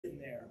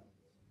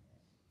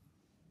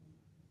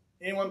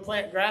Anyone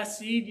plant grass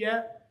seed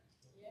yet?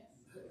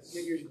 Yes.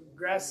 Get your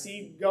grass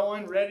seed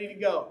going, ready to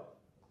go.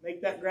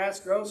 Make that grass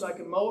grow so I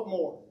can mow it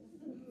more.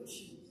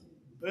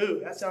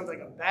 Boo, that sounds like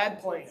a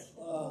bad plan. I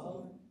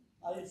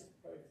used to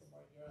pray for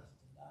my grass to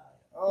die.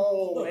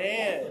 Oh,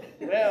 man.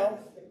 Well,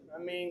 I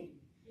mean,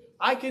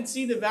 I could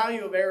see the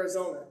value of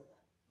Arizona.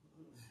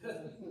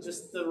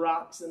 Just the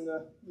rocks and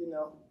the,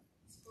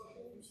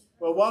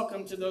 Well,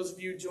 welcome to those of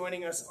you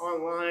joining us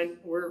online.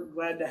 We're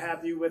glad to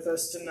have you with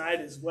us tonight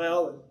as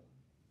well. And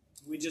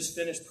we just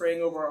finished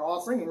praying over our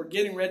offering, and we're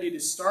getting ready to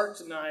start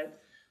tonight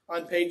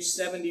on page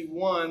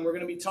 71. We're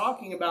going to be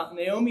talking about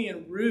Naomi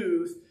and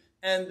Ruth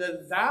and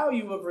the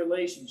value of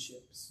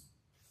relationships.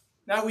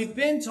 Now, we've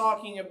been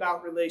talking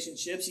about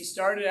relationships. He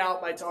started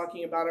out by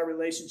talking about our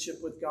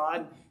relationship with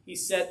God. He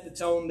set the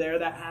tone there.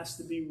 That has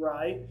to be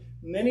right.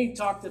 And then he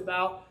talked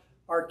about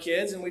our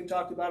kids, and we've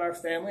talked about our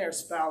family, our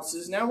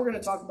spouses. Now we're going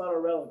to talk about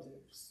our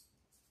relatives.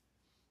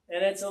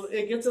 And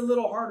it gets a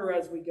little harder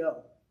as we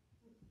go.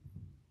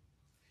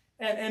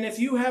 And if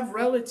you have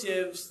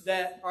relatives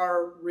that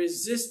are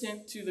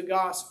resistant to the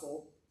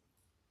gospel,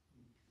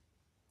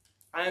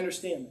 I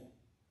understand that.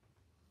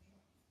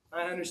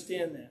 I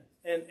understand that.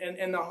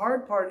 And the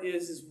hard part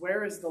is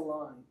where is the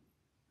line?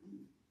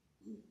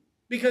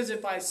 Because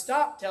if I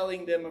stop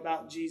telling them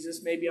about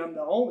Jesus, maybe I'm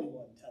the only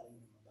one telling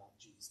them about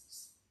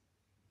Jesus.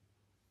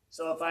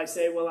 So if I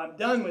say, well, I'm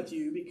done with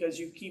you because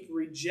you keep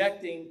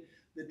rejecting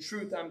the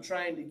truth I'm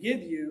trying to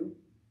give you,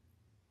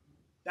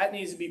 that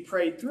needs to be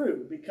prayed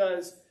through,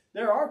 because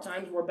there are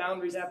times where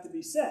boundaries have to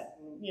be set.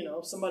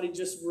 Somebody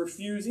just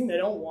refusing, they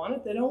don't want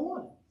it, they don't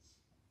want it.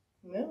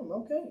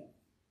 No, okay.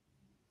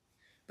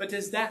 But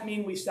does that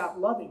mean we stop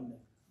loving them?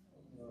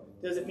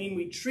 Does it mean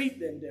we treat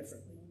them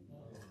differently?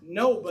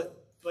 No,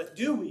 but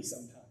do we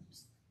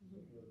sometimes?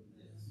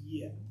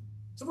 Yeah.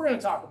 So we're going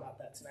to talk about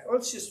that tonight.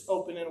 Let's just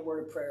open in a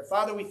word of prayer.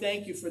 Father, we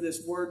thank you for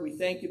this word. We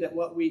thank you that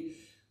what we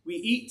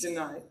eat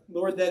tonight,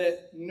 Lord, that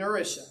it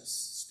nourishes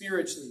us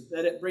spiritually,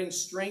 that it brings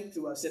strength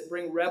to us, it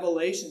brings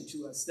revelation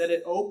to us, that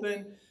it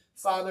open,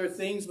 Father,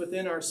 things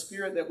within our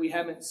spirit that we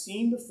haven't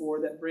seen before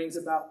that brings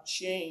about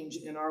change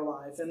in our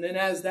life. And then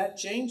as that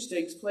change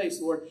takes place,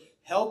 Lord,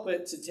 help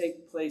it to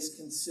take place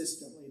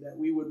consistently, that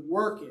we would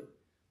work it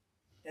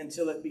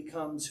until it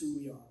becomes who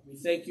we are. We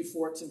thank you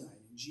for it tonight.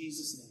 In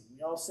Jesus' name.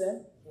 We all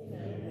said?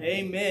 Amen.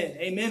 Amen.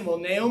 Amen. Well,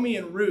 Naomi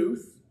and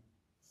Ruth,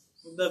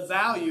 the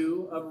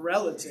value of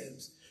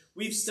relatives.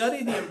 We've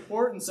studied the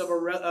importance of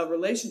a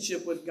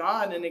relationship with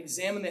God and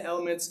examined the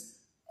elements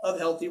of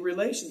healthy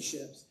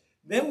relationships.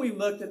 Then we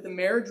looked at the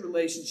marriage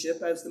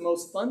relationship as the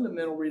most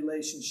fundamental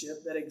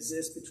relationship that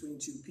exists between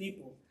two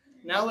people.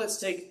 Now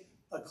let's take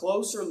a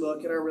closer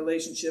look at our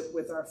relationship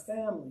with our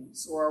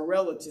families or our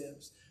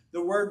relatives.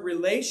 The words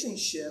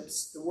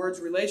relationships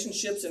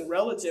and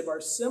relative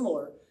are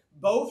similar.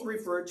 Both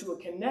refer to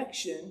a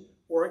connection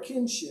or a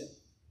kinship.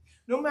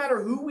 No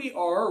matter who we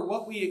are or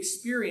what we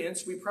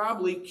experience, we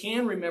probably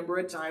can remember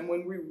a time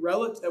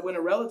when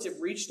a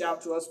relative reached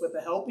out to us with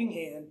a helping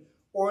hand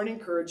or an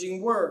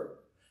encouraging word.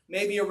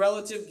 Maybe a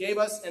relative gave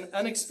us an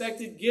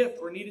unexpected gift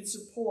or needed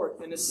support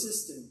and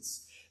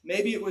assistance.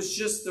 Maybe it was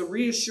just the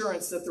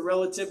reassurance that the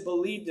relative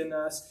believed in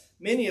us.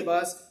 Many of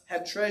us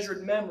have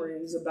treasured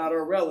memories about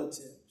our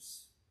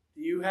relatives.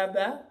 Do you have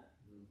that?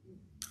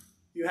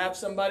 You have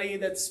somebody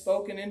that's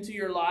spoken into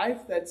your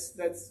life that's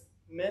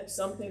meant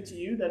something to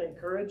you, that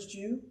encouraged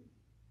you?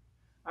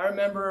 I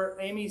remember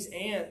Amy's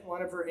aunt,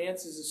 one of her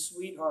aunts is a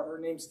sweetheart. Her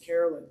name's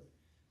Carolyn.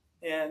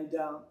 And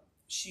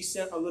she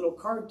sent a little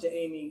card to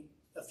Amy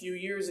a few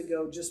years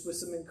ago just with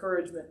some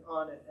encouragement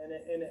on it. And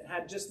it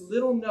had just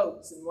little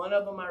notes. And one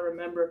of them I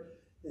remember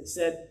that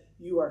said,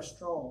 "You are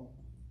strong."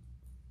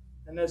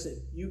 And I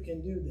said, "You can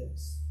do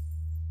this."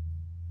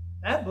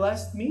 That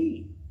blessed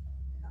me.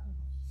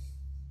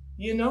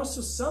 So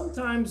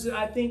sometimes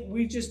I think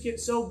we just get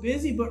so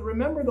busy, but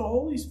remember, the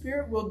Holy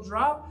Spirit will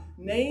drop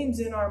names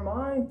in our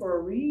mind for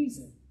a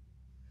reason.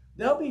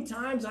 There'll be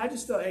times I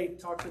just feel, hey,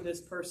 talk to this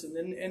person.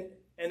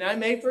 And I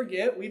may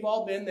forget. We've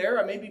all been there.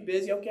 I may be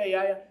busy. Okay,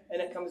 yeah.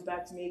 And it comes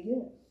back to me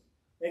again.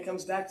 It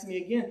comes back to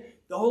me again.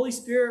 The Holy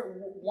Spirit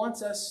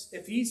wants us,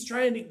 if he's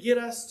trying to get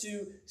us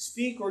to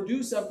speak or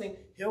do something,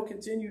 he'll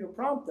continue to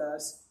prompt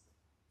us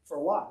for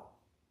a while.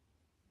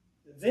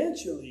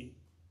 Eventually.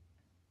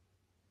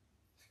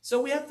 So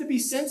we have to be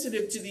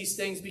sensitive to these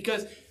things,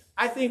 because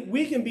I think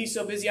we can be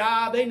so busy.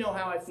 They know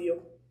how I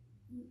feel.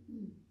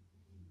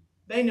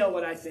 They know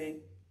what I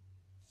think.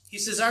 He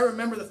says, I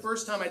remember the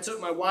first time I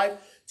took my wife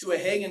to a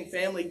Hagen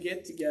family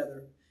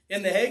get-together.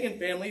 In the Hagen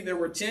family, there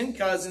were 10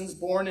 cousins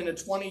born in a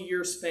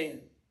 20-year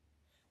span.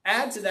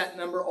 Add to that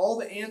number all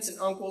the aunts and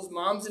uncles,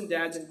 moms and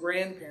dads, and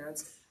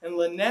grandparents, and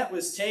Lynette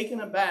was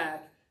taken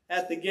aback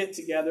at the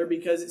get-together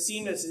because it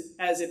seemed as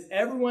if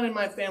everyone in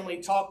my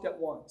family talked at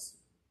once.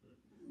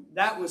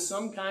 That was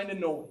some kind of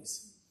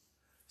noise.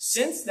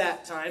 Since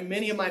that time,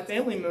 many of my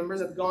family members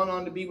have gone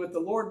on to be with the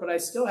Lord, but I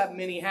still have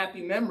many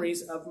happy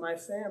memories of my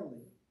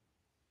family.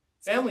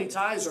 Family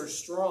ties are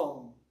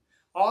strong.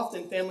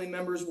 Often, family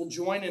members will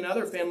join in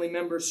other family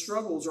members'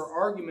 struggles or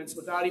arguments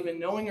without even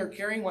knowing or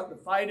caring what the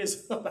fight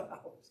is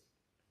about.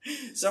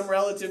 Some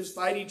relatives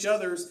fight each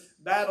other's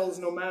battles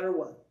no matter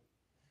what.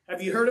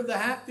 Have you heard of the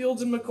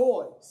Hatfields and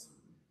McCoys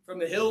from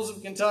the hills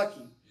of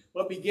Kentucky?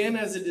 What began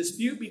as a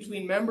dispute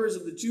between members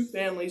of the two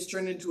families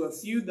turned into a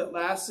feud that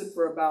lasted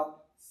for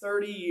about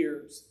 30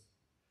 years.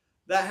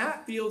 The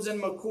Hatfields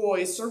and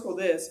McCoys, circle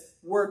this,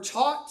 were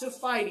taught to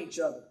fight each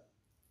other.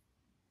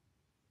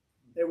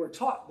 They were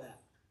taught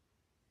that.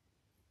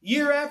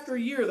 Year after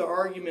year, the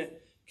argument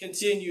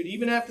continued,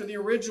 even after the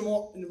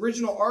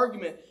original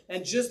argument,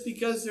 and just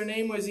because their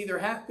name was either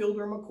Hatfield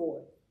or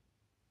McCoy.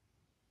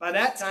 By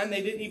that time,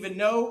 they didn't even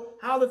know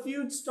how the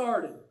feud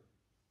started.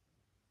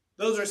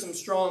 Those are some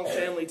strong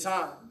family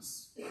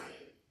ties.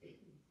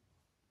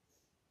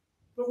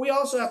 But we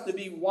also have to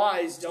be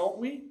wise, don't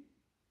we?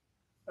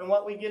 In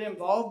what we get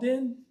involved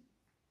in.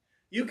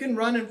 You can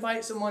run and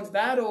fight someone's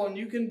battle, and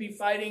you can be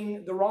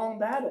fighting the wrong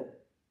battle.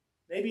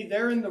 Maybe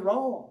they're in the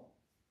wrong.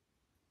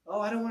 Oh,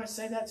 I don't want to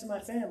say that to my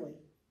family.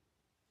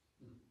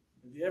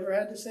 Have you ever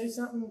had to say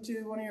something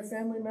to one of your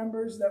family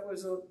members that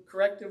was a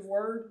corrective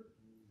word?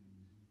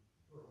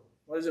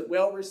 Was it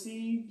well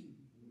received?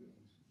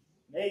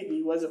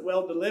 Maybe. Was it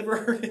well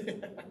delivered?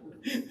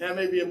 That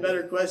may be a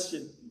better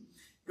question.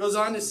 Goes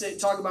on to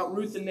talk about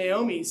Ruth and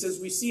Naomi. He says,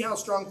 we see how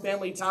strong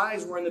family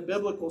ties were in the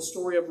biblical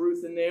story of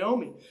Ruth and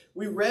Naomi.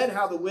 We read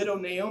how the widow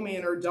Naomi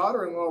and her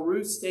daughter-in-law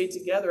Ruth stayed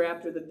together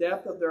after the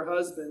death of their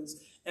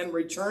husbands and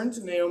returned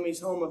to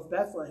Naomi's home of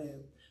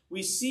Bethlehem.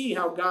 We see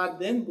how God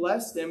then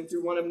blessed them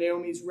through one of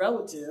Naomi's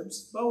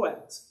relatives,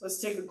 Boaz.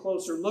 Let's take a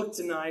closer look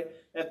tonight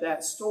at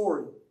that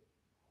story.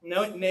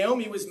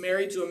 Naomi was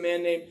married to a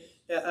man named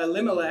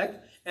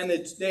Elimelech, and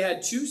they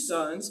had two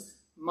sons,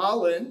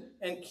 Mahlon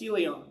and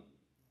Chilion.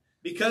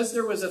 Because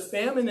there was a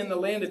famine in the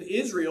land of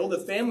Israel, the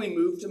family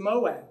moved to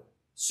Moab.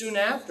 Soon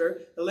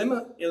after,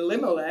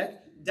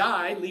 Elimelech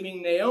died,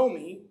 leaving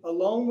Naomi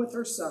alone with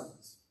her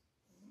sons.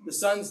 The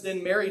sons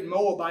then married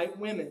Moabite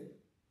women,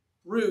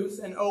 Ruth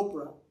and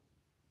Oprah.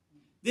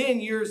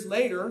 Then, years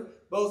later,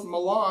 both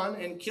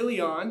Mahlon and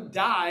Chilion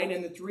died,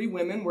 and the three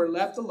women were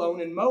left alone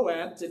in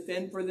Moab to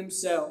fend for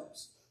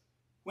themselves.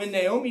 When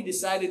Naomi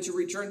decided to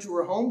return to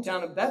her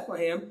hometown of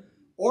Bethlehem,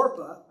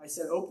 Orpah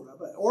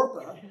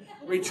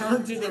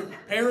returned to their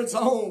parents'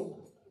 home.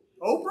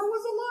 Oprah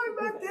was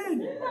alive back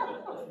then.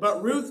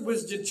 But Ruth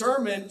was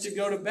determined to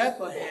go to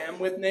Bethlehem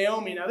with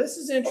Naomi. Now, this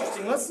is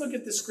interesting. Let's look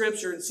at the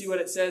scripture and see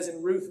what it says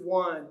in Ruth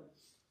 1,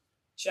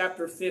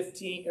 chapter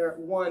 15, or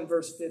 1,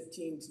 verse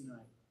 15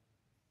 tonight.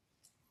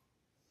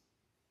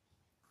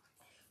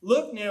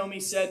 Look, Naomi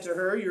said to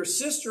her, your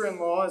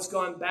sister-in-law has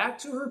gone back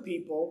to her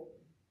people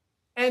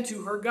and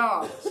to her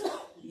gods.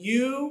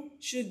 You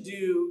should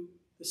do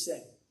the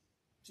same.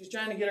 She's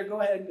trying to get her,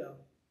 go ahead and go.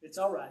 It's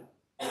all right.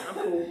 I'm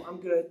cool.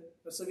 I'm good.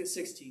 Let's look at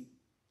 16.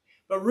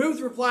 But Ruth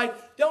replied,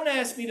 don't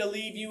ask me to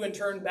leave you and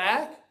turn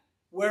back.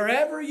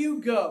 Wherever you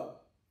go,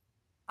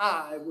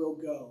 I will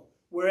go.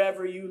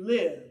 Wherever you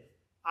live,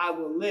 I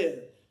will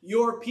live.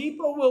 Your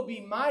people will be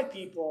my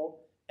people,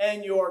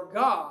 and your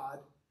God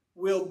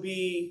will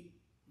be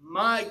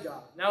my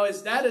God. Now,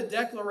 is that a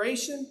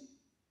declaration?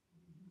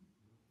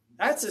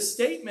 That's a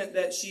statement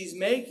that she's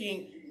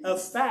making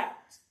of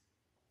fact.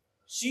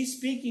 She's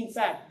speaking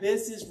fact.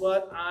 This is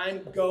what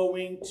I'm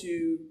going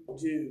to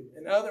do.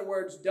 In other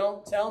words,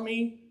 don't tell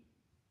me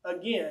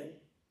again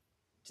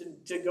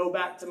to go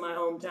back to my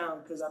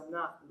hometown because I'm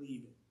not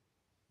leaving.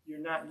 You're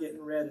not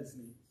getting rid of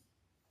me.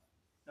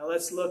 Now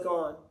let's look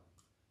on.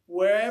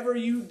 Wherever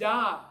you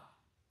die,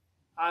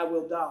 I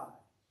will die,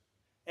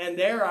 and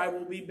there I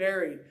will be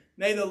buried.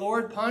 May the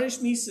Lord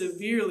punish me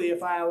severely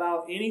if I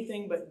allow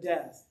anything but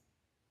death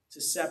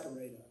to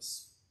separate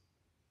us.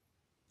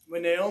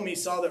 When Naomi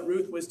saw that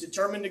Ruth was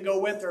determined to go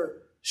with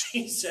her,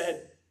 she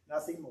said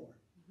nothing more.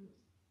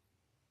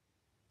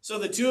 So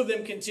the two of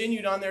them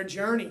continued on their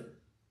journey.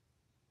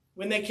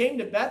 When they came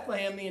to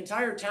Bethlehem, the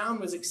entire town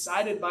was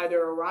excited by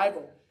their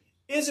arrival.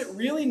 Is it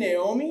really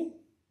Naomi?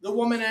 The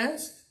woman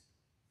asked.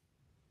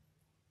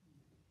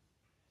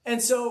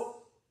 And so,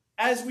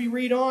 as we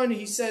read on,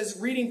 he says,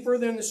 reading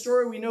further in the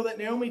story, we know that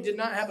Naomi did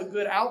not have a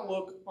good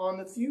outlook on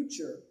the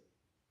future.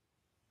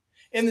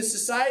 In the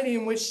society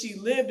in which she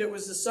lived, it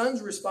was the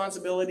son's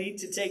responsibility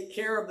to take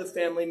care of the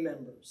family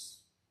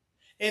members.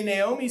 In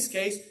Naomi's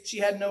case, she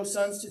had no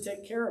sons to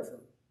take care of her.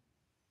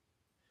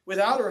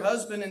 Without her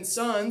husband and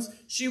sons,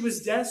 she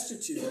was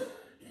destitute.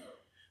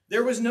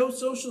 There was no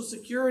social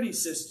security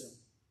system,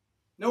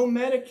 no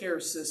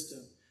Medicare system,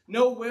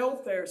 no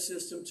welfare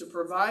system to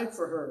provide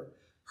for her.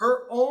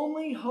 Her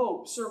only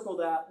hope, circle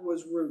that,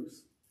 was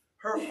Ruth.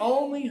 Her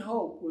only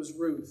hope was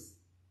Ruth,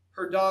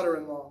 her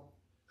daughter-in-law,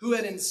 who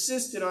had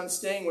insisted on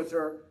staying with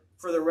her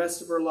for the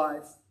rest of her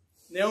life.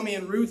 Naomi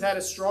and Ruth had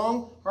a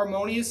strong,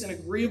 harmonious, and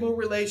agreeable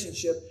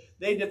relationship.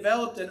 They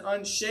developed an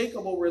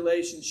unshakable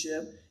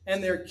relationship,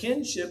 and their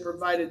kinship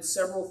provided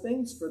several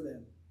things for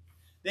them.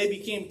 They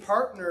became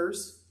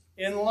partners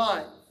in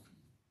life.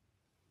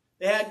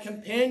 They had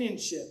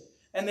companionship,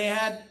 and they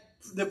had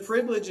the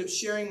privilege of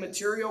sharing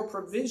material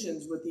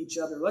provisions with each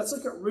other. Let's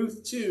look at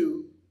Ruth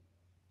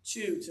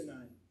 2:2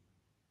 tonight.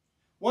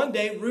 One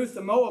day, Ruth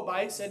the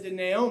Moabite said to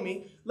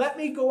Naomi, "Let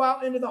me go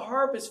out into the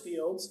harvest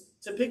fields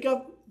to pick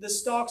up the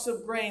stalks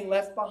of grain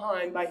left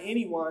behind by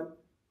anyone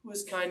who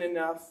is kind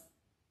enough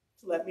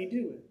to let me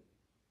do it."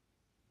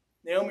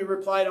 Naomi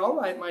replied, "All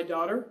right, my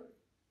daughter,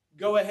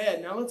 go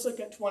ahead." Now let's look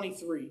at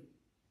 23.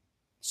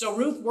 So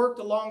Ruth worked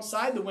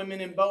alongside the women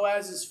in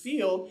Boaz's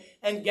field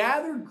and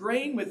gathered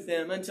grain with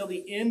them until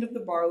the end of the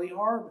barley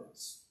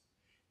harvest.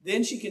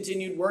 Then she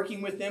continued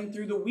working with them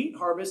through the wheat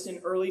harvest in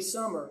early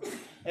summer,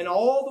 and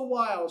all the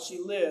while she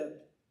lived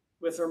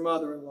with her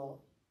mother-in-law.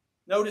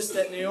 Notice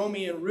that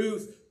Naomi and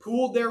Ruth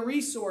pooled their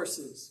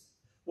resources.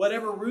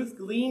 Whatever Ruth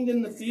gleaned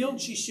in the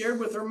field, she shared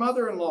with her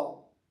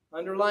mother-in-law.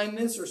 Underline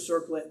this or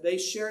circle it. They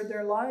shared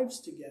their lives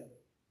together.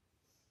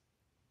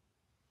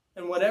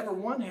 And whatever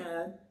one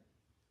had,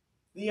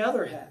 the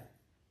other had.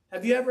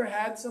 Have you ever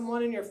had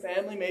someone in your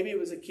family, maybe it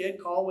was a kid,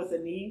 call with a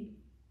need?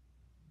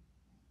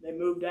 They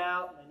moved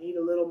out, and they need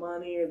a little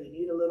money, or they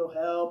need a little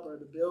help, or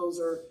the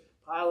bills are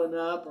piling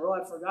up, or, "Oh,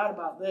 I forgot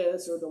about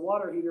this," or the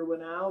water heater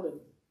went out.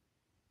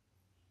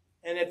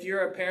 And if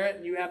you're a parent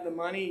and you have the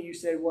money, you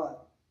say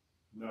what?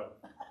 No.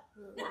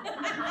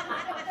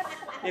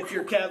 If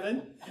you're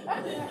Kevin,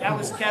 that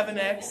was Kevin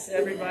X,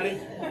 everybody.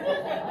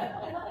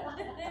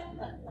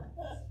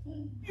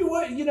 You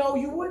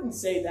wouldn't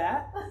say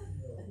that.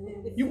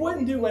 You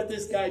wouldn't do what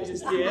this guy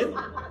just did.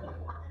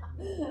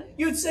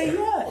 You'd say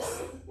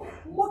yes.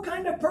 What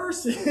kind of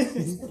person?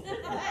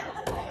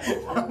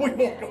 We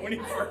won't go any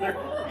further.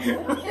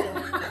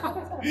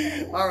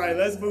 All right,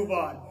 let's move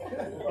on.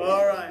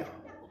 All right.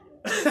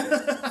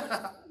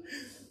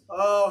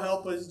 Oh,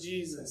 help us,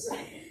 Jesus.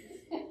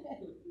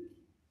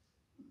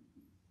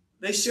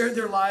 They shared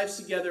their lives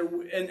together,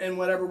 and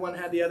whatever one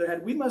had, the other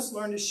had. We must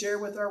learn to share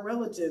with our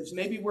relatives.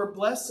 Maybe we're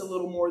blessed a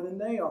little more than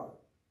they are.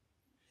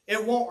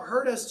 It won't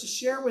hurt us to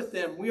share with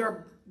them. We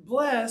are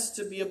blessed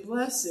to be a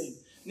blessing.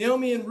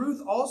 Naomi and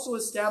Ruth also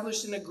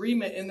established an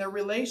agreement in their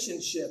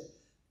relationship.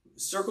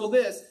 Circle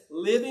this.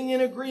 Living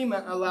in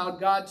agreement allowed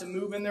God to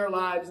move in their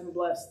lives and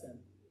bless them.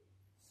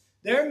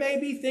 There may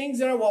be things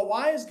that are, well,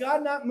 why is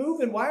God not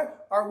moving? Why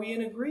are we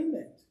in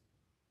agreement?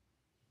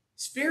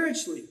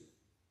 Spiritually,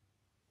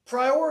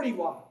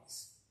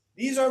 priority-wise.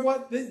 These are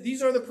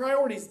the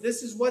priorities.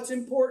 This is what's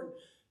important.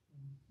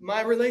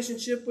 My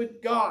relationship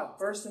with God,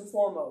 first and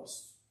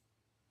foremost.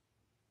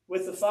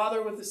 With the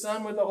Father, with the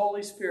Son, with the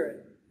Holy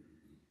Spirit.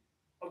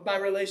 My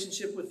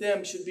relationship with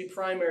them should be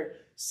primary.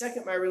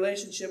 Second, my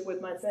relationship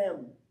with my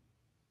family.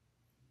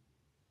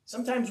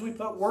 Sometimes we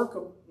put work,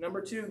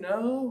 number two.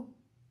 No,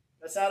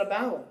 that's out of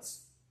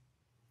balance.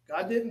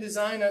 God didn't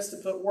design us to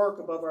put work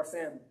above our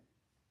family.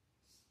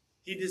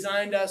 He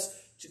designed us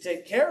to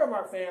take care of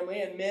our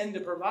family and men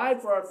to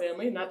provide for our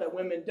family. Not that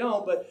women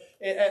don't, but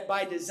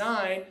by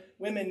design,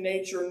 women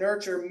nature,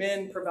 nurture,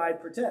 men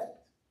provide,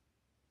 protect.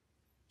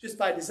 Just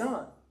by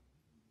design.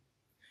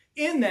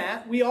 In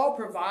that, we all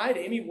provide.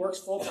 Amy works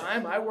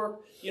full-time. I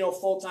work,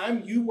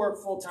 full-time. You work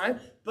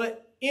full-time.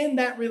 But in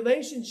that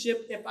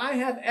relationship, if I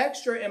have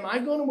extra, am I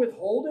going to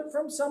withhold it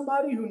from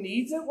somebody who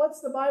needs it?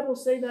 What's the Bible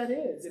say that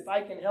is? If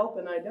I can help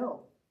and I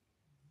don't.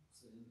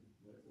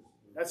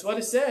 That's what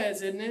it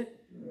says, isn't it?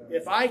 Yeah.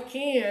 If I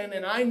can,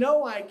 and I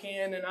know I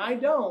can, and I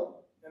don't,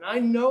 and I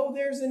know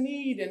there's a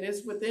need, and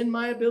it's within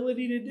my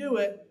ability to do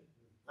it,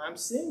 I'm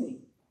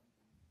sinning.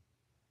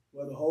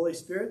 Well, the Holy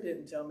Spirit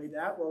didn't tell me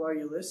that. Well, are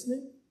you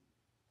listening?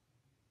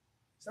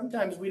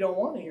 Sometimes we don't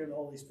want to hear the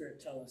Holy Spirit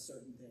tell us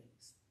certain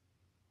things.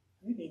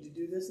 You need to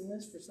do this and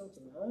this for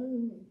something.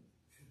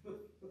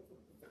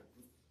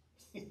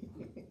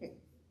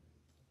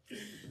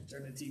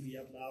 Turn the TV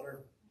up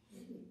louder.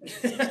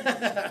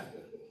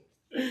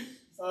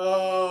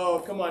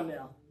 Oh, come on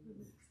now.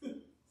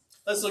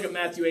 Let's look at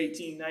Matthew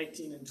 18,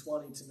 19, and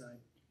 20 tonight.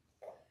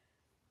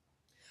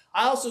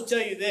 I also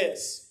tell you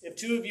this. If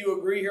two of you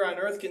agree here on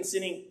earth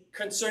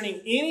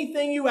concerning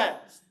anything you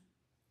ask,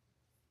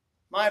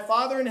 my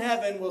Father in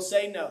heaven will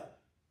say no.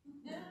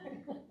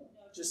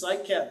 Just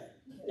like Kevin.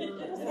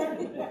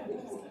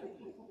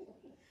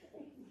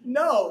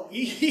 No,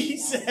 he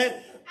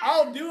said,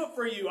 I'll do it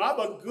for you. I'm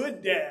a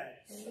good dad.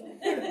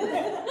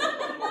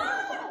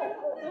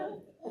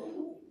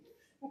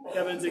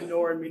 Kevin's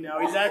ignoring me now.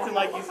 He's acting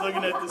like he's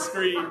looking at the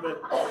screen,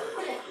 but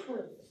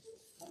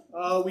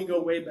we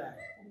go way back.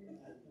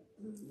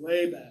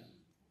 Way back.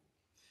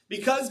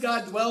 Because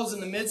God dwells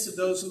in the midst of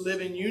those who live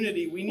in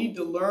unity, we need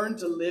to learn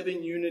to live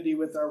in unity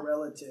with our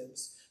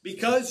relatives.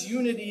 Because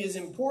unity is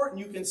important,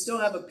 you can still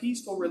have a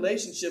peaceful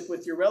relationship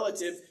with your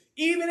relative,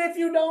 even if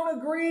you don't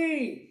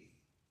agree.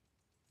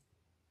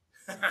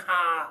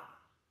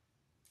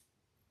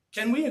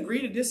 Can we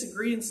agree to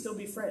disagree and still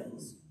be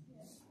friends?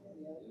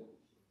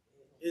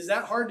 Is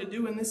that hard to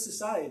do in this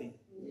society?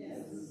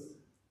 Yes.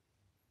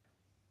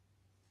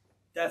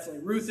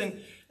 Definitely. Ruth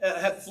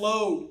had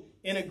flowed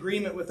in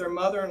agreement with her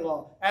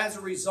mother-in-law. As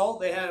a result,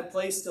 they had a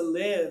place to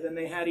live, and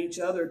they had each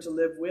other to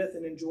live with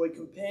and enjoy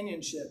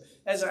companionship.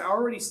 As I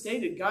already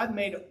stated, God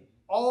made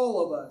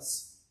all of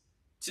us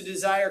to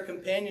desire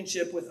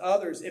companionship with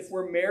others. If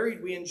we're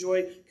married, we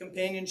enjoy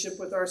companionship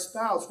with our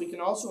spouse. We can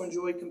also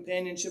enjoy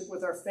companionship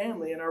with our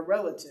family and our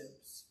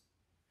relatives.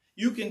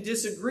 You can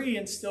disagree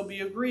and still be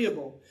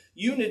agreeable.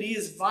 Unity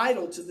is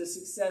vital to the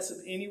success of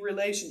any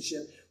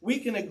relationship. We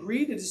can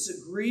agree to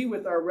disagree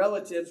with our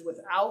relatives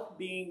without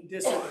being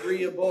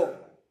disagreeable.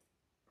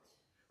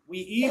 We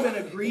even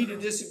agree to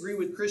disagree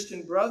with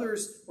Christian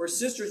brothers or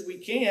sisters. We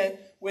can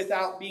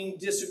without being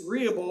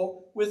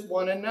disagreeable with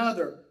one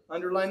another.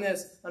 Underline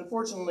this.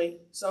 Unfortunately,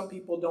 some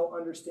people don't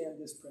understand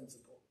this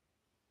principle.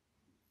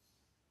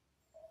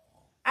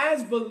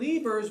 As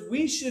believers,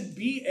 we should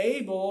be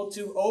able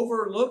to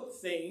overlook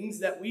things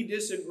that we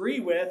disagree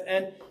with,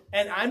 and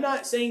I'm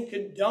not saying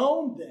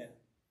condone them.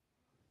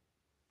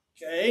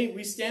 Okay?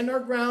 We stand our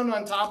ground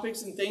on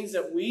topics and things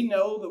that we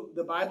know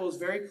the Bible is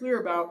very clear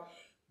about.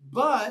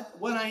 But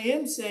what I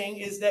am saying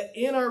is that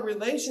in our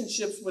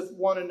relationships with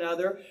one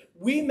another,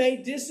 we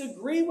may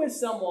disagree with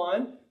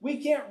someone.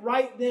 We can't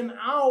write them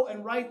out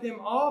and write them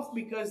off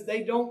because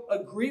they don't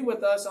agree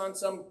with us on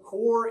some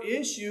core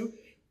issue,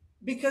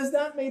 because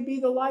that may be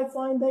the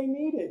lifeline they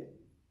needed.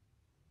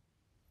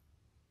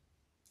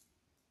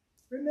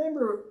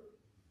 Remember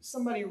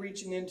somebody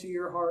reaching into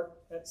your heart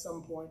at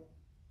some point,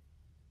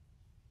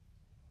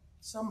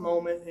 some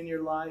moment in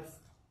your life.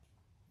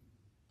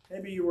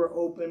 Maybe you were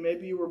open,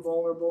 maybe you were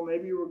vulnerable,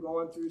 maybe you were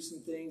going through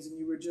some things and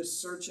you were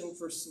just searching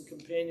for some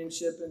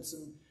companionship and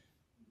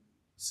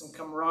some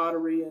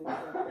camaraderie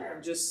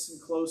and just some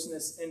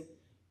closeness,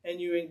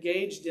 and you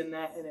engaged in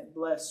that and it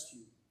blessed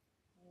you.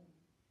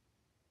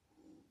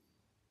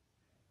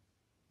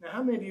 Now,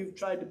 how many of you have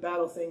tried to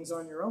battle things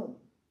on your own?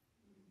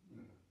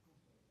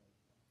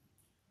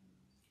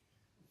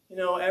 You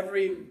know,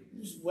 every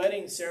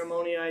wedding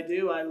ceremony I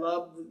do, I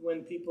love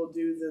when people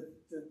do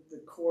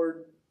the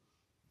cord,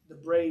 the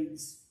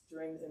braids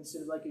during,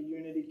 instead of like a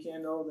unity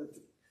candle, that,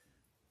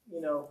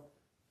 you know,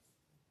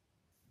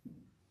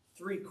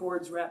 3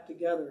 cords wrapped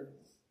together,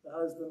 the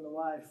husband, the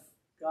wife,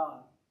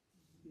 God.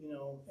 You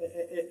know,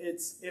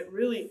 it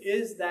really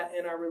is that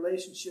in our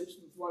relationships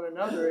with one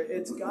another.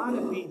 It's got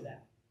to be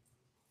that.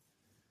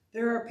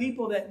 There are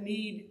people that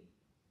need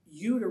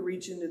you to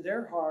reach into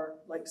their heart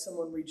like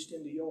someone reached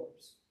into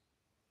yours.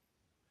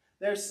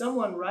 There's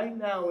someone right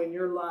now in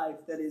your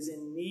life that is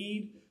in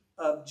need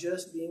of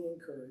just being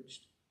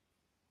encouraged.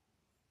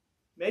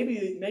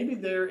 Maybe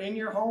they're in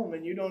your home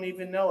and you don't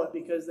even know it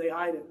because they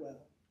hide it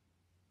well.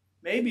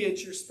 Maybe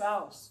it's your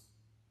spouse.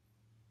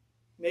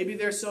 Maybe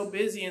they're so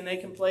busy and they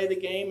can play the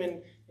game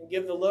and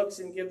give the looks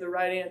and give the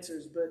right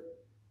answers, but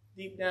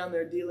deep down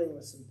they're dealing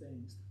with some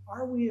things.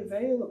 Are we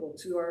available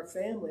to our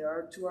family,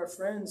 to our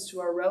friends, to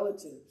our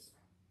relatives?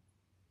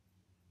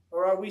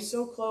 Or are we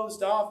so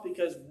closed off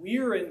because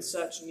we're in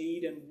such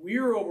need and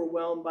we're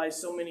overwhelmed by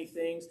so many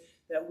things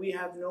that we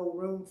have no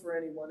room for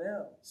anyone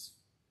else?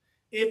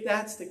 If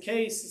that's the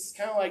case, it's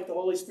kind of like the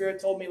Holy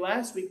Spirit told me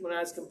last week when I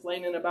was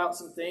complaining about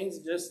some things,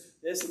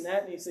 just this and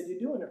that, and he said, you're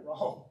doing it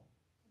wrong.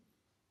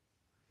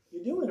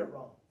 You're doing it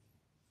wrong.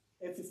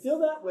 If you feel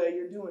that way,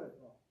 you're doing it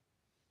wrong.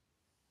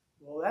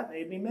 Well, that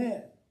made me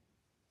mad.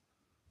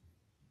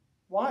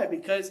 Why?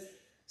 Because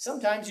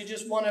sometimes you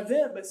just want to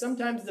vent, but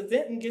sometimes the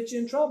venting gets you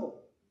in trouble.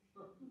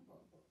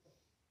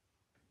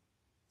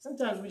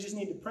 Sometimes we just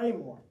need to pray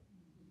more,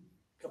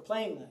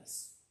 complain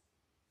less,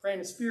 pray in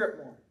the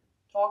Spirit more,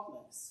 talk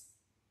less,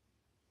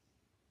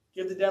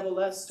 give the devil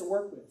less to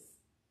work with.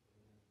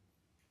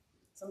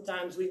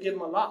 Sometimes we give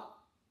him a lot.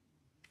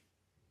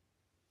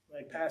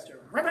 Like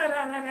Pastor.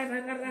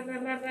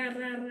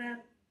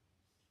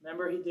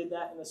 Remember he did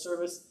that in the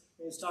service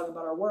when he was talking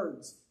about our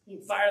words. You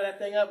can fire that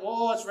thing up.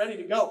 Oh, it's ready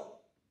to go.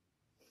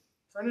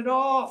 Turn it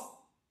off.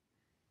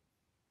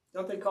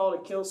 Don't they call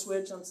it a kill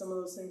switch on some of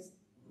those things?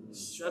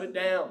 Shut it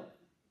down.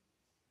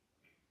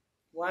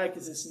 Why?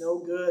 Because it's no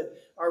good.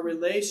 Our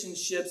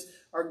relationships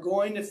are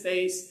going to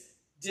face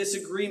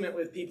disagreement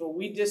with people.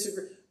 We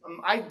disagree.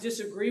 I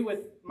disagree with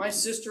my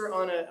sister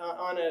on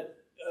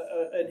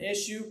an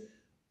issue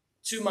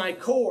to my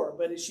core,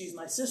 but she's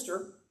my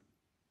sister.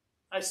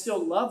 I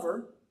still love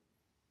her.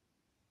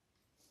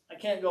 I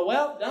can't go,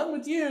 well, done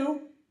with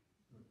you.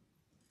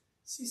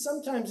 See,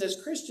 sometimes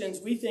as Christians,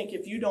 we think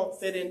if you don't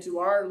fit into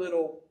our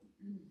little,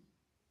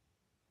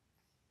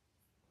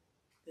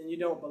 then you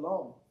don't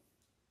belong.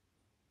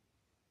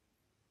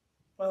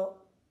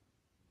 Well,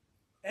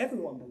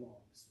 everyone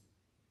belongs.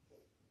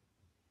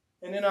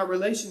 And in our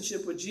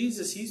relationship with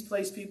Jesus, he's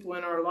placed people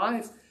in our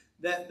life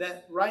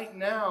that right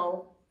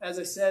now, as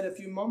I said a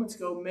few moments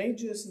ago, may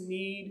just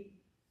need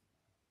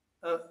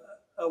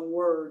a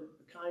word,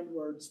 a kind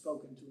word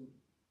spoken to them.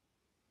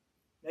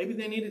 Maybe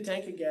they need a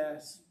tank of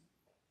gas.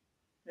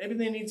 Maybe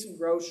they need some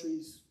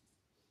groceries.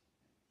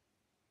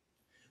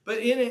 But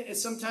in it,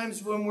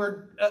 sometimes when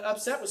we're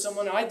upset with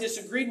someone, I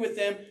disagreed with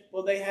them,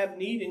 well, they have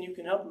need and you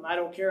can help them. I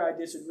don't care, I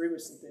disagree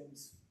with some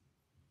things.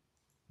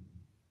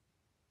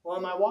 Well,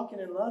 am I walking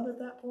in love at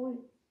that point?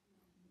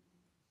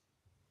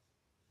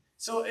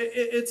 So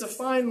it's a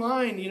fine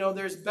line. You know,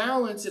 there's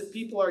balance. If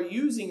people are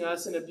using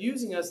us and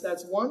abusing us,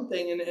 that's one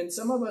thing. And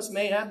some of us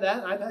may have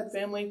that. I've had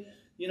family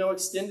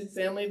extended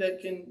family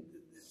that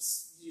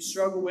you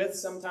struggle with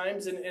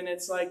sometimes, and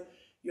it's like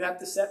you have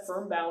to set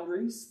firm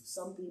boundaries,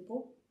 some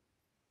people.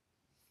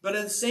 But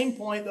at the same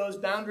point, those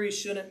boundaries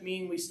shouldn't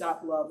mean we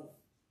stop loving.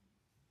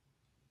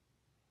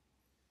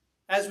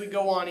 As we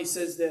go on, he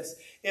says this: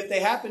 if they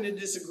happen to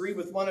disagree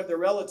with one of their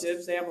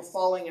relatives, they have a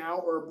falling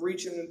out or a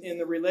breach in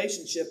the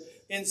relationship.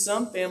 In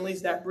some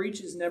families, that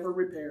breach is never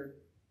repaired.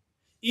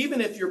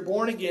 Even if you're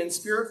born again,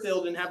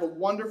 Spirit-filled, and have a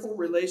wonderful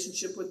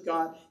relationship with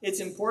God, it's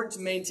important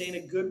to maintain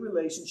a good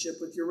relationship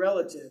with your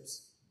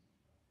relatives.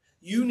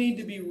 You need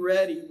to be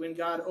ready when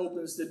God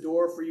opens the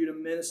door for you to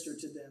minister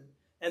to them.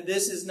 And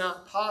this is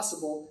not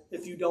possible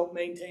if you don't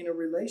maintain a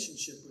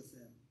relationship with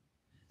them.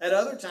 At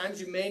other times,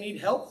 you may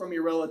need help from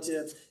your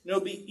relatives.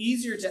 It'll be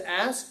easier to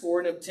ask for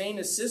and obtain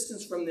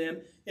assistance from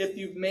them if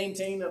you've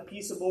maintained a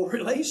peaceable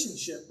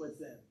relationship with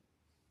them.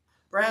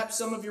 Perhaps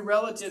some of your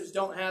relatives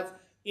don't have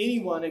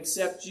anyone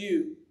except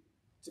you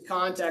to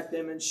contact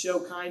them and show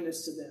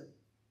kindness to them.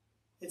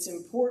 It's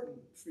important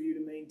for you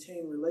to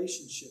maintain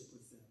relationship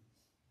with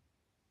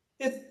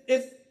them.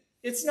 If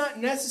it's not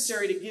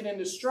necessary to get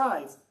into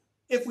strife,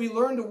 if we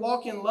learn to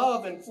walk in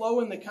love and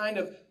flow in the kind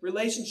of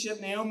relationship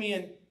Naomi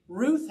and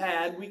Ruth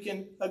had, we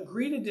can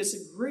agree to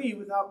disagree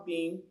without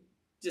being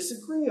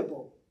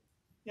disagreeable.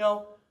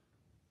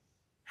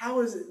 How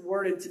was it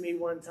worded to me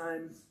one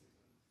time?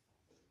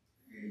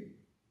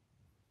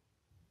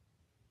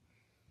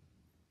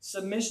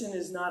 Submission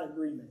is not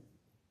agreement.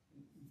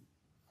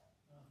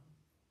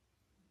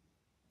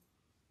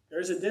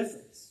 There's a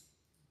difference.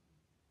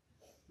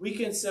 We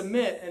can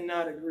submit and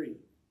not agree.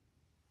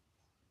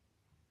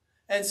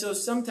 And so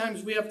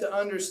sometimes we have to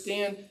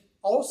understand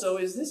also,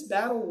 is this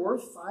battle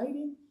worth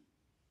fighting?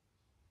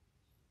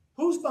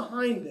 Who's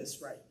behind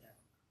this right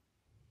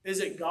now? Is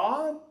it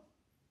God?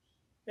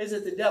 Is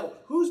it the devil?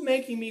 Who's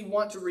making me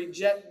want to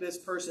reject this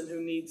person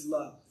who needs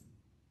love?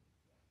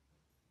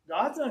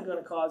 God's not going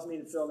to cause me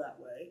to feel that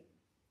way.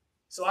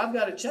 So I've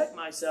got to check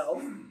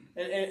myself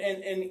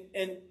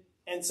and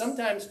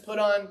sometimes put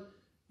on,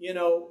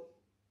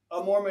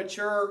 a more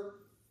mature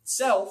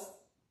self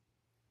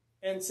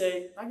and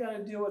say, I got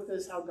to deal with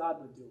this how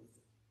God would deal with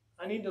it.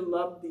 I need to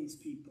love these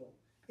people.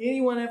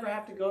 Anyone ever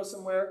have to go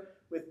somewhere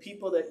with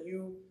people that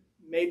you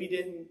maybe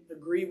didn't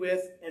agree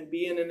with and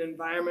be in an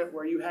environment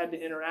where you had to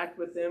interact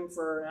with them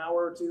for an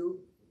hour or two?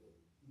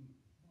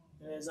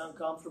 And it's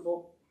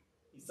uncomfortable.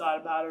 You thought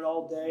about it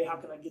all day. How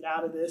can I get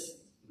out of this?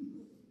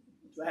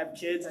 Do I have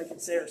kids I can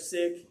say are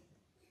sick?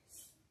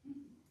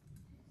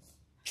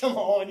 Come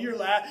on, you're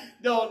laughing.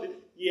 Don't.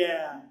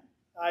 Yeah,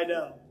 I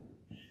know.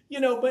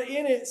 But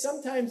in it,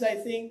 sometimes I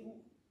think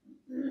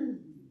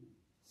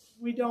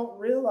we don't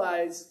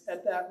realize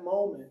at that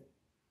moment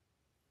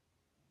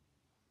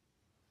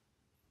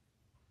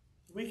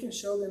we can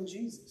show them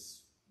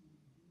Jesus.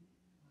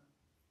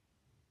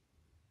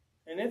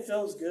 And it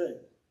feels good.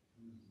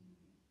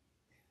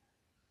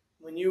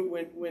 When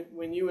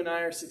you and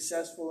I are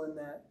successful in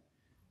that,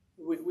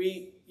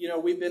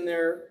 we've been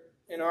there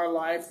in our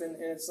life, and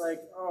it's like,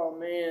 oh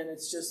man,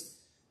 it's just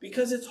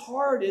because it's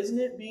hard, isn't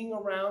it? Being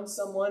around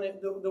someone,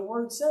 the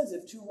word says,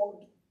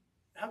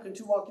 how can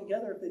two walk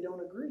together if they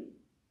don't agree?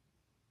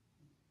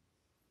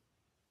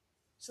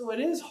 So it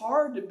is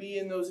hard to be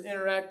in those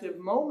interactive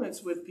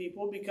moments with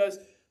people because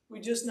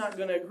we're just not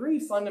going to agree.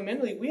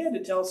 Fundamentally, we had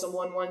to tell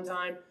someone one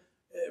time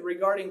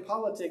regarding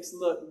politics,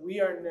 look, we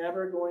are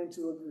never going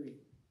to agree.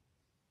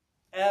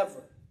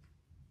 Ever.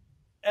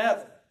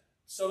 Ever.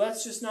 So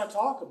let's just not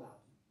talk about it.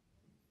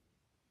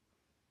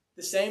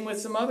 The same with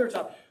some other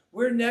topics.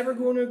 We're never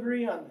going to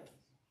agree on that.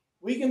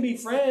 We can be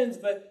friends,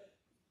 but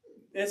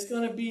it's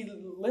going to be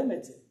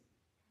limited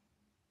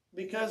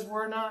because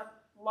we're not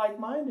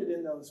like-minded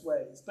in those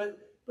ways. But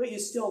you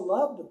still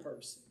love the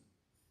person.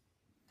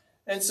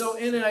 And so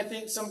in it, I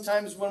think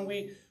sometimes when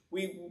we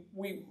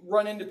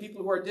run into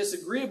people who are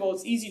disagreeable,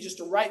 it's easy just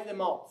to write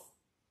them off.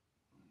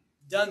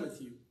 Done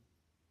with you.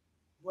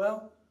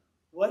 Well,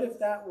 what if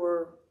that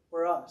were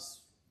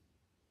us?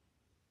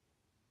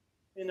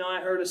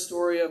 I heard a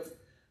story of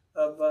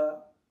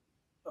a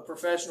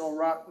professional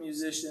rock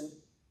musician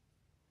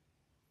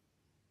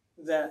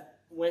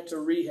that went to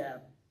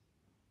rehab.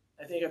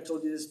 I think I've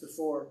told you this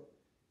before.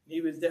 He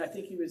was there. I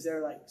think he was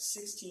there like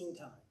 16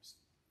 times.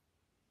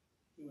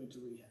 He went to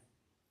rehab.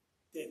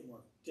 Didn't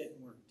work.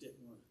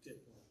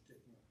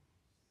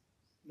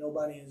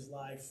 Nobody in his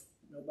life.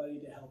 Nobody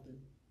to help him.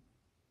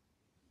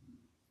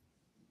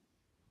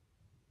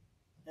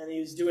 And he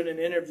was doing an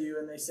interview,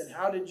 and they said,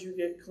 how did you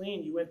get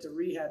clean? You went to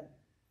rehab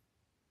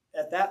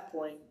at that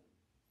point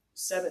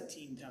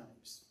 17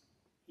 times.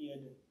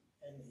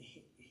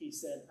 He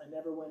said, I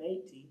never went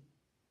 18.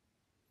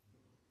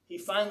 He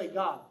finally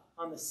got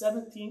it. On the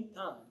 17th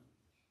time,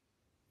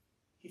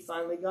 he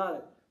finally got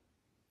it.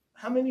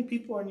 How many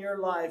people in your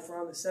life are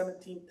on the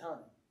 17th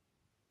time?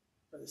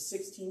 Or the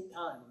 16th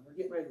time? And we're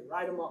getting ready to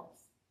write them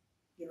off.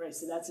 Getting ready to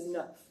say, that's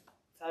enough.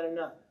 I've had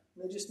enough.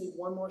 And they just need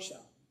one more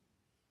shot.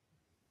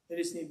 They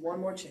just need one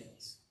more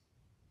chance.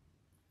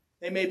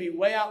 They may be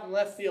way out in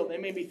left field. They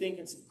may be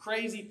thinking some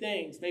crazy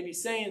things, maybe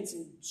saying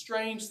some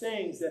strange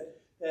things that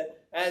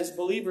that as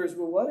believers,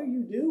 well, what are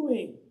you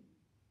doing?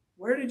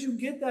 Where did you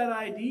get that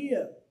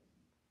idea?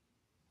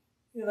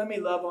 Let me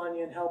love on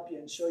you and help you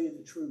and show you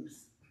the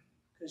truth,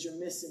 because you're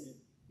missing it.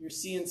 You're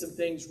seeing some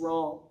things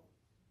wrong.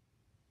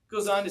 It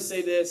goes on to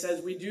say this: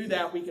 as we do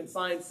that, we can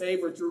find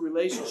favor through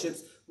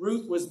relationships.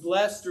 Ruth was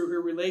blessed through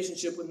her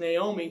relationship with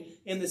Naomi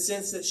in the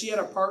sense that she had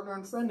a partner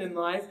and friend in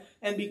life,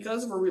 and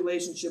because of her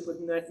relationship with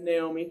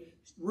Naomi,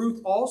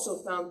 Ruth also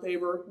found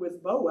favor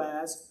with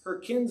Boaz, her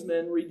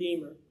kinsman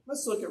redeemer.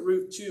 Let's look at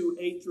Ruth 2,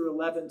 8 through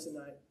 11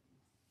 tonight.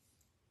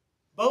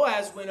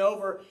 Boaz went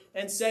over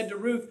and said to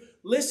Ruth,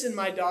 "Listen,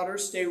 my daughter,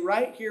 stay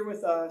right here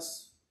with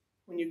us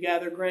when you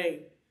gather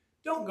grain.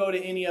 Don't go to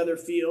any other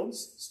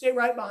fields. Stay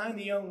right behind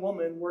the young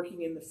woman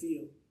working in the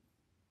field.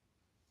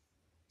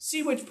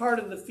 See which part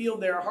of the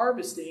field they are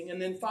harvesting,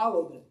 and then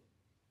follow them.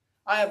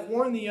 I have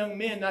warned the young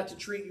men not to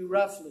treat you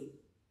roughly.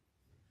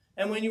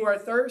 And when you are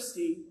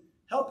thirsty,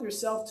 help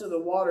yourself to the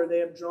water they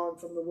have drawn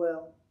from the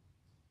well."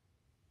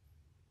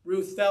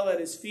 Ruth fell at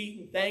his feet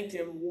and thanked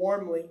him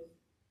warmly.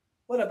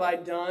 "What have I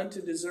done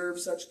to deserve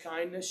such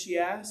kindness?" she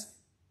asked.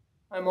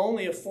 "I'm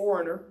only a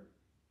foreigner."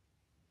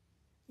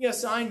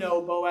 "Yes, I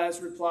know," Boaz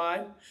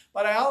replied,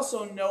 "but I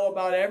also know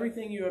about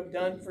everything you have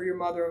done for your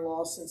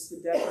mother-in-law since the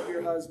death of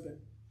your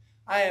husband.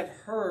 I have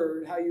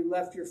heard how you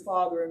left your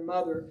father and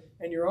mother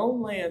and your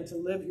own land to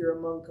live here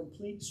among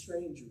complete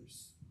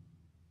strangers."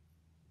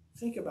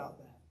 Think about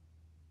that.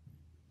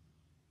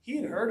 He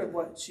had heard of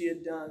what she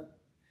had done.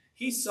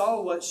 He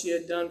saw what she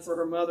had done for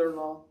her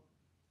mother-in-law.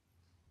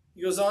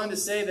 He goes on to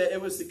say that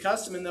it was the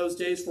custom in those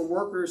days for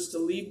workers to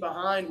leave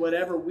behind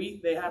whatever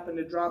wheat they happened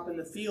to drop in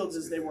the fields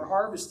as they were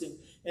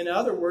harvesting. In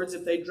other words,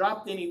 if they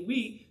dropped any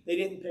wheat, they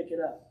didn't pick it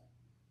up.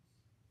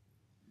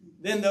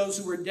 Then those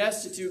who were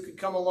destitute could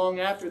come along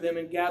after them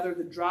and gather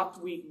the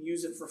dropped wheat and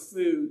use it for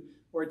food,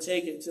 or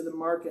take it to the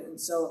market and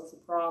sell it for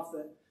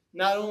profit.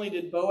 Not only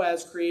did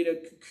Boaz create a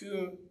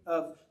cocoon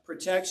of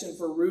protection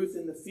for Ruth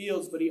in the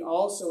fields, but he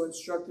also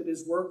instructed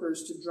his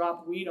workers to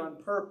drop wheat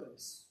on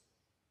purpose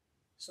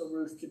so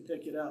Ruth could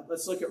pick it up.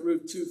 Let's look at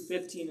Ruth 2,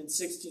 15 and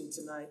 16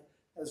 tonight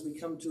as we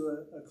come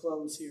to a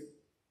close here.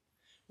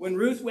 When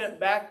Ruth went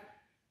back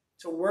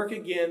to work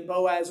again,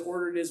 Boaz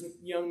ordered his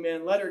young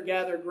men, "Let her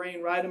gather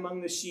grain right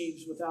among the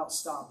sheaves without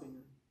stopping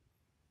her.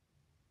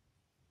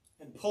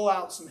 And pull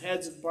out some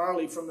heads of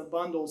barley from the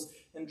bundles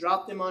and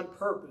drop them on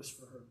purpose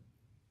for her.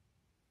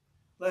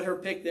 Let her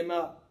pick them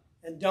up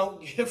and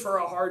don't give her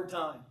a hard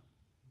time."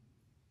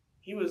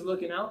 He was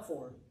looking out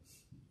for her.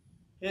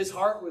 His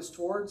heart was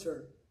towards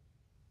her.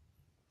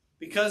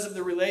 Because of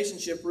the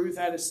relationship Ruth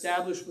had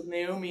established with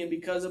Naomi and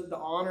because of the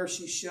honor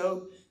she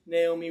showed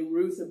Naomi,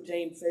 Ruth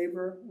obtained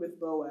favor with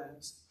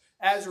Boaz.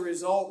 As a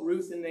result,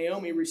 Ruth and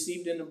Naomi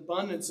received an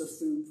abundance of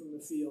food from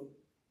the field.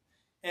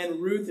 And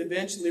Ruth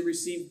eventually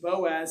received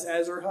Boaz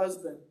as her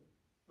husband.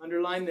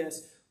 Underline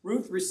this: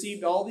 Ruth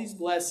received all these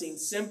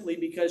blessings simply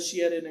because she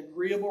had an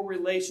agreeable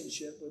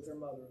relationship with her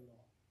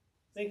mother-in-law.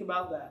 Think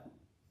about that.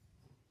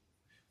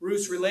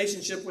 Ruth's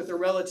relationship with her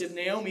relative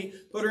Naomi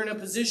put her in a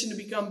position to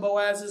become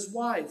Boaz's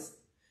wife.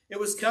 It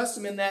was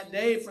custom in that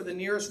day for the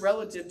nearest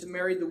relative to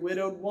marry the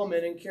widowed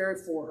woman and care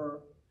for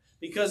her.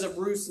 Because of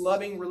Ruth's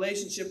loving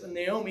relationship with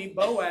Naomi,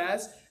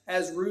 Boaz,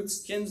 as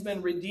Ruth's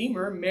kinsman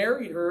redeemer,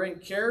 married her and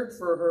cared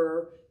for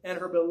her and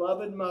her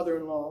beloved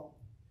mother-in-law.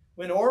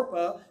 When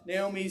Orpah,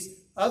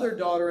 Naomi's other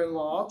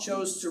daughter-in-law,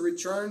 chose to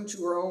return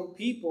to her own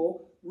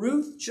people,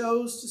 Ruth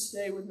chose to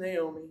stay with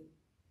Naomi.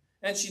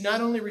 And she not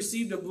only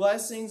received the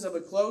blessings of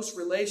a close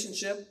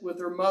relationship with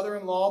her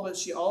mother-in-law, but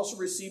she also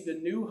received a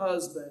new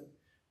husband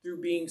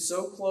through being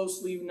so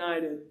closely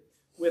united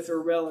with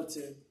her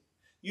relative.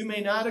 You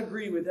may not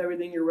agree with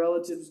everything your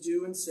relatives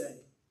do and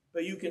say,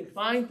 but you can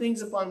find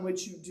things upon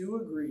which you do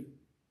agree.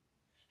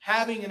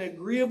 Having an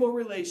agreeable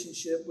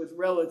relationship with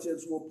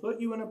relatives will put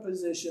you in a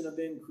position of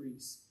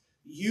increase.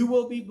 You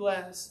will be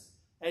blessed,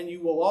 and you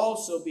will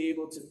also be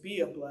able to be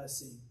a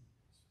blessing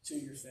to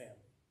your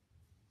family.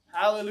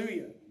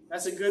 Hallelujah.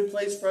 That's a good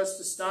place for us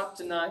to stop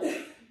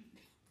tonight.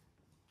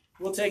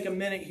 We'll take a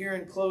minute here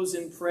and close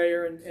in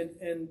prayer.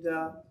 And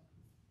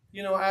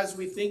as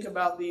we think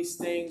about these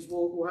things,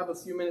 we'll have a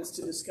few minutes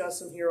to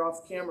discuss them here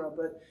off camera.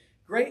 But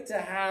great to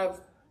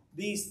have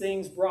these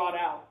things brought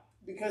out.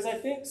 Because I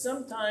think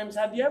sometimes,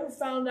 have you ever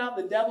found out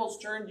the devil's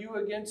turned you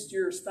against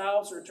your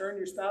spouse or turned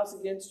your spouse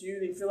against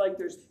you? You feel like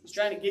he's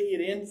trying to get you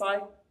to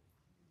infight.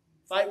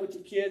 Fight with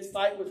your kids,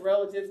 fight with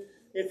relatives.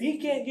 If he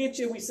can't get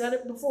you, we said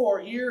it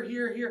before, here,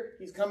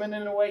 he's coming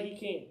in a way he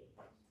can.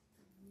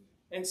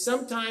 And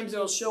sometimes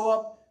it'll show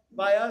up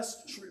by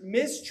us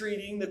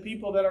mistreating the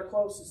people that are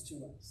closest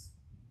to us.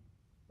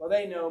 Well,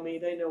 they know me.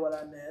 They know what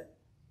I meant.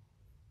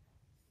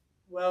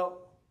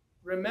 Well,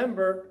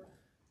 remember,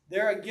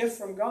 they're a gift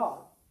from God.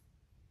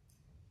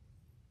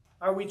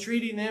 Are we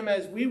treating them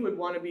as we would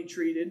want to be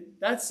treated?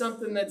 That's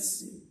something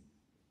that's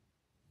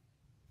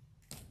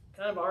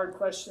kind of a hard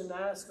question to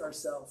ask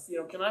ourselves.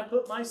 Can I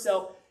put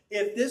myself,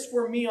 if this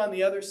were me on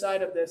the other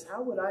side of this,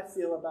 how would I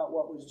feel about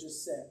what was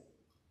just said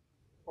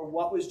or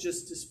what was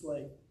just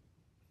displayed?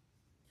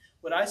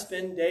 Would I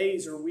spend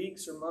days or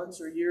weeks or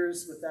months or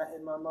years with that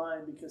in my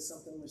mind because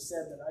something was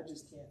said that I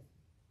just can't?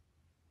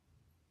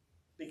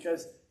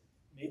 Because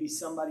maybe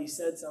somebody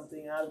said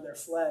something out of their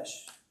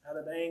flesh, out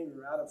of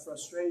anger, out of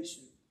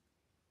frustration.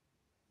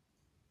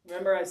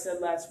 Remember I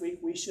said last week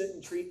we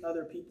shouldn't treat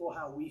other people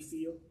how we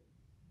feel?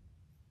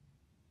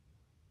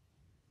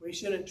 We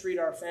shouldn't treat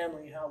our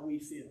family how we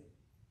feel.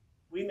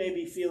 We may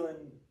be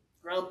feeling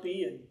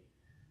grumpy and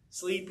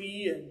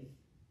sleepy and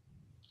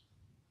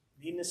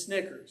needing a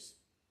Snickers.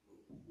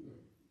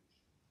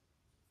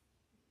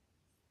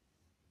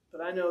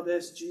 But I know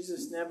this,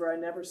 I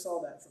never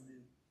saw that from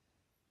him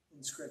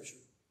in Scripture.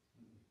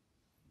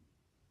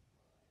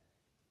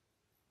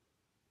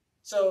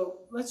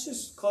 So let's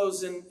just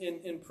close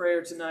in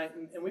prayer tonight.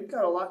 And we've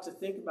got a lot to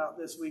think about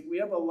this week. We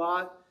have a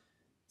lot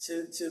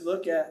to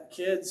look at.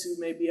 Kids who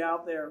may be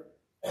out there,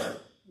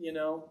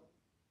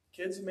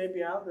 kids who may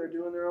be out there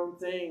doing their own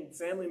thing,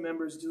 family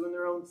members doing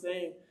their own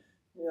thing.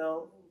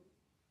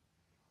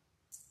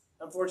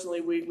 Unfortunately,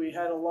 we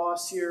had a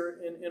loss here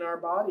in our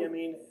body. I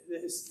mean,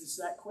 it's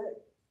that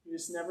quick. You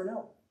just never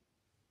know.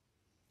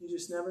 You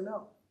just never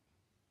know.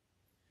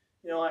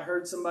 I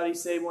heard somebody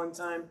say one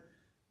time,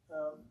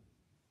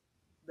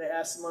 they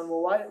asked someone,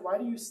 well, why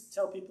do you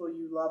tell people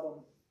you love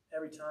them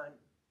every time?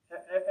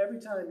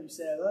 Every time you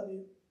say, I love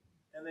you.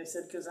 And they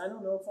said, because I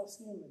don't know if I'll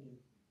see them again.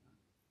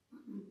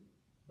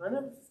 I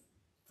never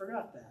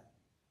forgot that.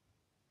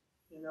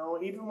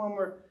 Even when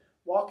we're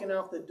walking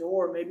out the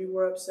door, maybe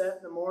we're upset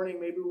in the morning,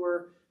 maybe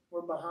we're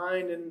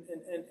behind and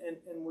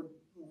we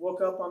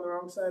woke up on the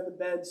wrong side of the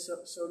bed,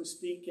 so to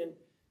speak,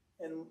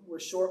 and we're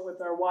short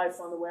with our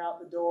wife on the way out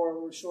the door,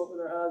 or we're short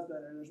with our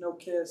husband, and there's no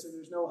kiss, or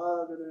there's no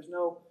hug, or there's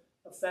no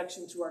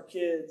affection to our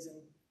kids.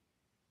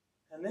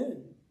 And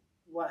then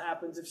what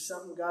happens if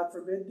something, God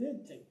forbid,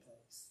 did take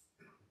place?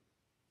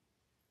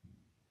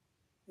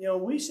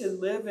 We should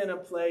live in a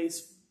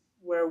place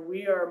where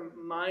we are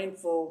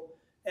mindful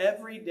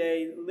every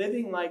day,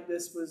 living like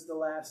this was the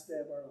last day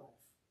of our life.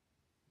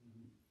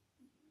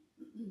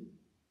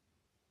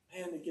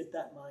 Man, to get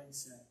that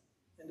mindset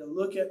and to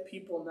look at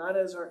people not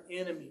as our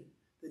enemy.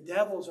 The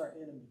devil's our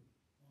enemy.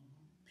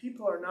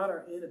 People are not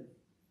our enemy.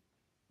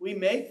 We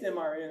make them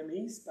our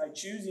enemies by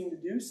choosing to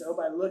do so,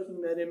 by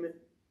looking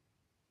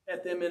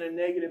at them in a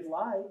negative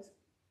light.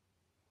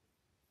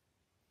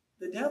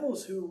 The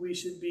devil's who we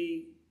should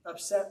be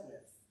upset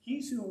with.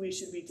 He's who we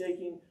should be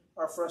taking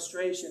our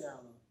frustration out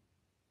on.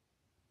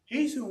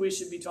 He's who we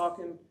should be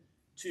talking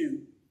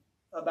to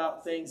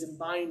about things and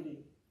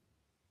binding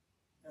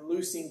and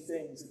loosing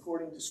things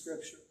according to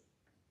Scripture.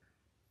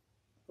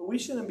 But we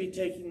shouldn't be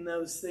taking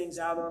those things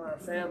out on our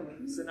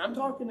families. And I'm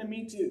talking to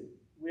me too.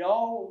 We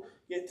all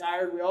get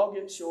tired. We all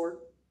get short.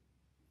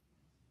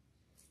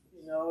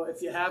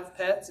 If you have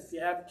pets, if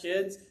you have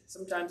kids,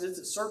 sometimes it's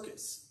a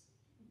circus.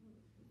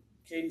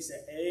 Katie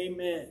said,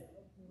 amen.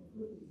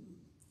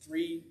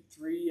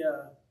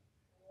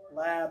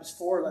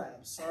 Four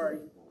labs. Sorry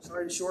to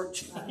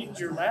shortchange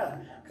your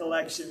lab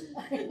collection.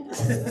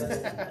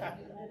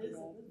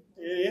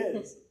 It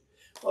is.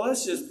 Well,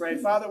 let's just pray.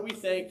 Father, we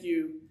thank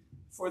you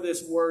for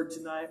this word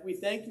tonight. We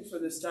thank you for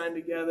this time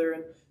together.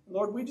 And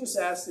Lord, we just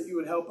ask that you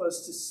would help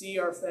us to see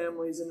our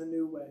families in a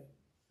new way.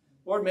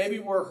 Lord, maybe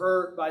we're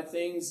hurt by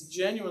things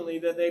genuinely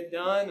that they've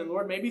done. And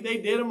Lord, maybe they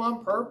did them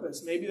on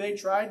purpose. Maybe they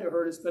tried to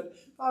hurt us. But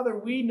Father,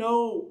 we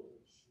know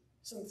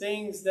some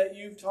things that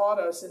you've taught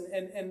us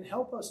and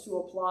help us to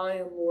apply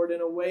them, Lord,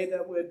 in a way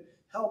that would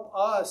help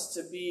us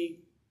to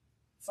be,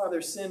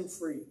 Father,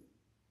 sin-free.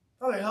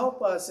 Father,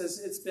 help us, as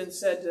it's been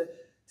said,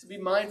 to be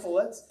mindful.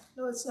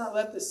 Let's not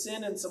let the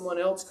sin in someone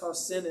else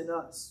cause sin in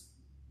us.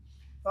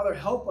 Father,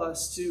 help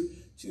us to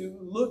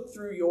look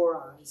through your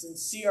eyes and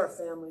see our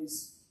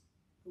families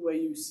the way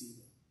you see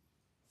them.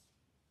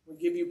 We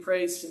give you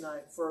praise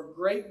tonight for a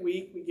great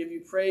week. We give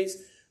you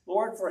praise,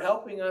 Lord, for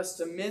helping us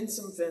to mend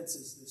some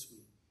fences this week.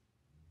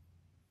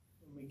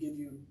 And we give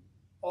you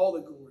all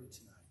the glory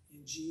tonight.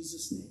 In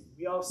Jesus' name.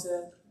 We all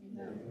said,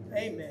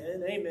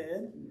 amen.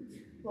 Amen.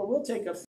 Well, we'll take a